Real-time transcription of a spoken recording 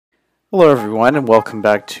Hello everyone and welcome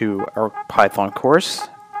back to our Python course.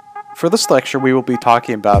 For this lecture we will be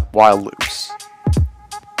talking about while loops.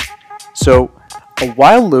 So a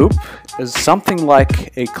while loop is something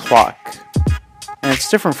like a clock, and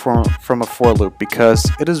it's different from a for loop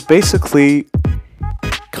because it is basically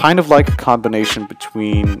kind of like a combination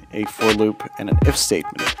between a for loop and an if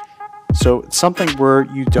statement. So it's something where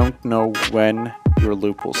you don't know when your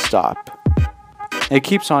loop will stop. It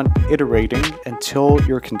keeps on iterating until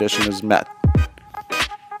your condition is met.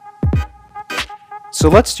 So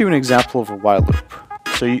let's do an example of a while loop.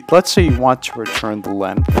 So let's say you want to return the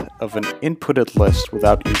length of an inputted list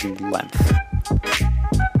without using length.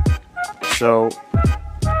 So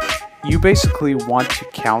you basically want to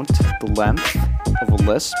count the length of a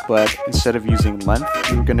list, but instead of using length,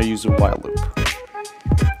 you're going to use a while loop.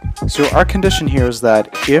 So our condition here is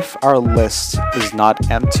that if our list is not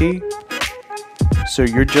empty, so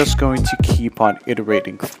you're just going to keep on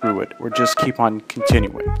iterating through it, or just keep on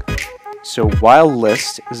continuing. So while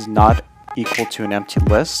list is not equal to an empty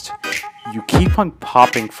list, you keep on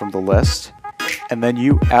popping from the list, and then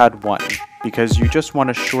you add 1, because you just want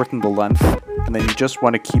to shorten the length, and then you just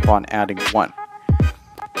want to keep on adding 1.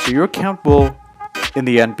 So your count will, in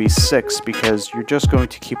the end, be 6, because you're just going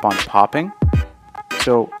to keep on popping.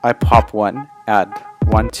 So I pop 1, add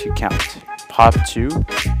 1 to count. Pop 2,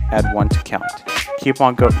 add 1 to count. Keep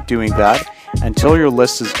on doing that until your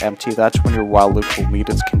list is empty. That's when your while loop will meet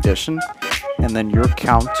its condition, and then your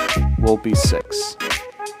count will be 6.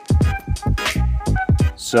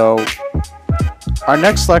 So our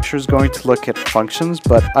next lecture is going to look at functions,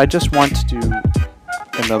 but I just want to do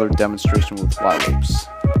another demonstration with while loops.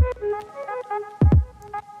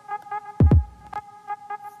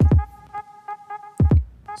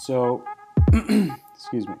 So,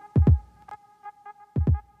 excuse me.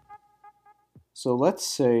 So let's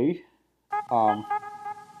say I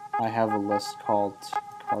have a list called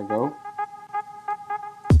cargo.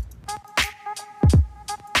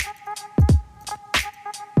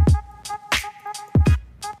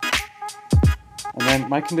 And then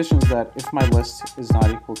my condition is that if my list is not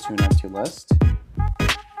equal to an empty list,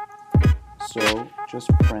 so just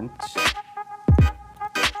print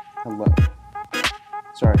hello.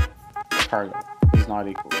 Sorry, cargo is not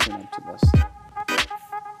equal to an empty list.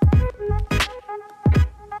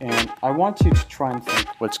 And I want you to try and think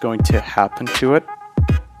what's going to happen to it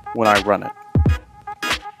when I run it.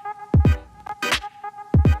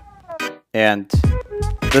 And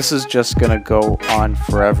this is just going to go on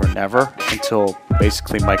forever and ever until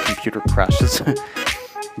basically my computer crashes.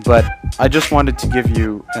 But I just wanted to give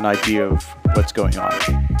you an idea of what's going on.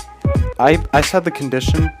 I said the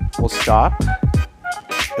condition will stop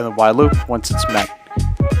in the while loop once it's met.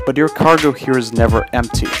 But your cargo here is never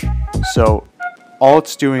empty. So all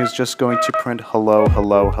it's doing is just going to print hello,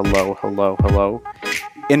 hello, hello, hello, hello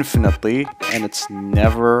infinitely, and it's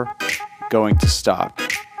never going to stop.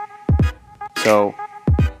 So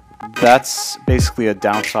that's basically a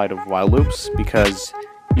downside of while loops, because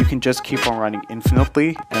you can just keep on running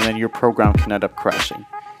infinitely, and then your program can end up crashing.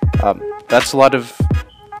 That's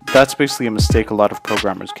basically a mistake a lot of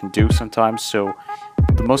programmers can do sometimes. So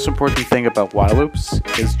the most important thing about while loops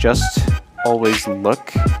is just always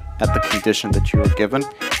look at the condition that you are given,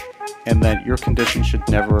 and then your condition should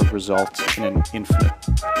never result in an infinite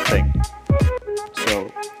thing.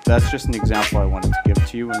 So that's just an example I wanted to give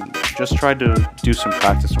to you, and just try to do some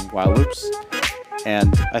practice on while loops,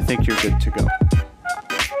 and I think you're good to go.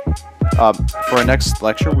 For our next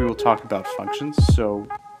lecture we will talk about functions, so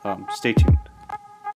stay tuned.